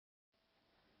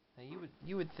Now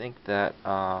you would think that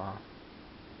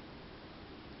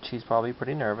she's probably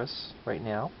pretty nervous right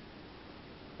now,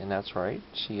 and that's right,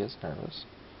 she is nervous.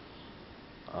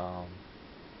 But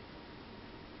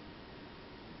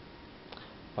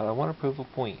I want to prove a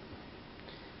point.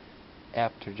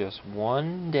 After just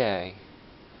one day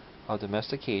of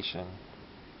domestication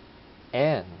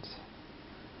and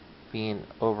being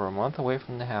over a month away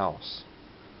from the house,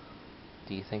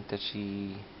 do you think that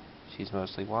she's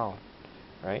mostly wild?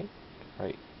 Right?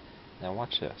 Right. Now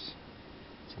watch this.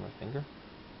 See my finger?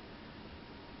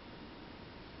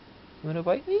 You wanna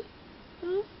bite me?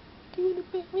 Huh? Do you wanna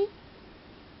bite me?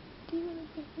 Do you wanna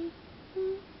bite me?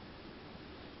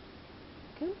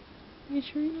 Come. You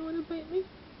sure you don't wanna bite me?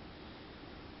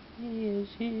 Yeah,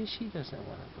 she doesn't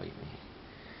wanna bite me.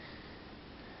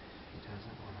 She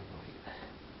doesn't wanna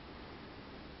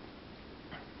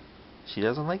bite. She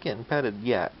doesn't like getting petted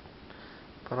yet,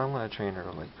 but I'm gonna train her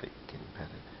to like getting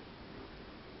petted.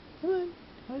 Come on,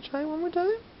 wanna try one more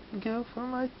time? Go for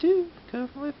my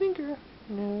finger.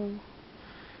 No.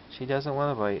 She doesn't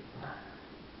want to bite.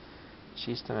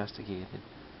 She's domesticated.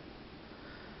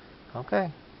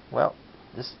 Okay. Well,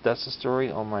 that's the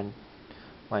story on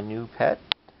my new pet.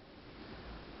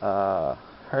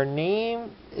 Her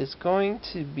name is going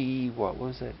to be, what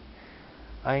was it?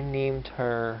 I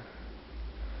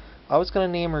was gonna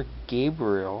name her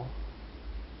Gabriel.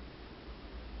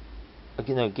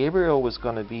 Okay, no, Gabriel was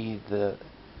gonna be the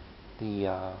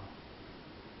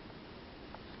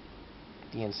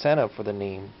incentive for the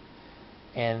name.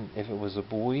 And if it was a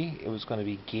boy, it was going to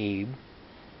be Gabe.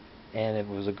 And if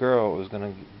it was a girl, it was going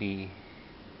to be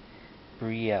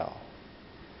Brielle.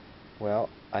 Well,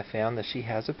 I found that she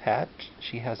has a patch.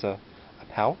 She has a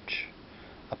pouch.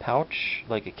 A pouch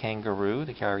like a kangaroo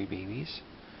to carry babies.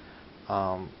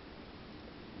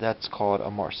 That's called a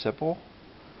marsupial.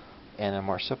 And a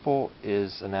marsupial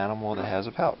is an animal that has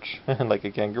a pouch, like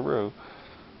a kangaroo.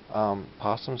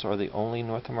 Possums are the only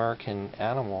North American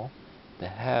animal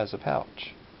that has a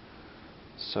pouch.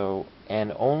 So,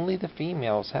 and only the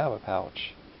females have a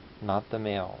pouch, not the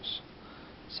males.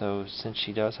 So, since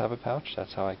she does have a pouch,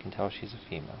 that's how I can tell she's a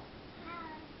female.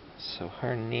 So,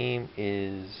 her name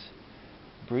is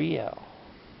Brielle.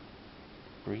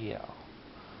 Brielle.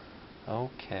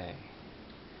 Okay.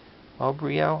 Well,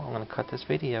 Brielle, I'm going to cut this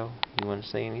video. You want to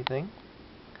say anything?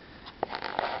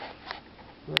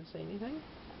 You want to say anything?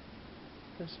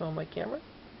 This on my camera?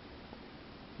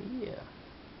 Yeah.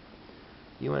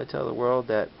 You want to tell the world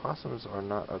that possums are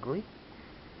not ugly?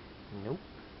 Nope.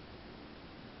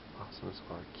 Possums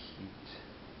are cute.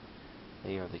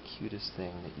 They are the cutest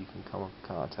thing that you can come in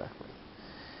contact with.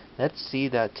 Let's see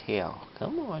that tail.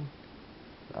 Come on.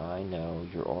 I know,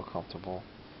 you're all comfortable.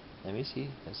 Let me see.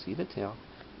 Let's see the tail.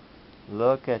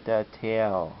 Look at that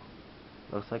tail.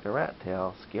 Looks like a rat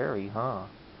tail. Scary, huh?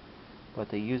 But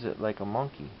they use it like a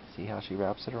monkey. See how she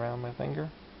wraps it around my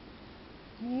finger?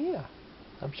 Yeah.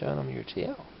 I'm showing them your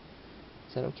tail.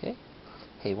 Is that okay?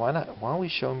 Hey, why don't we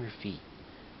show them your feet?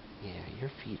 Yeah,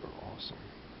 your feet are awesome.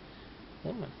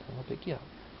 Come on, I'll pick you up.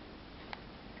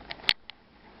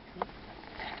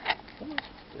 Come on,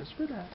 just for that.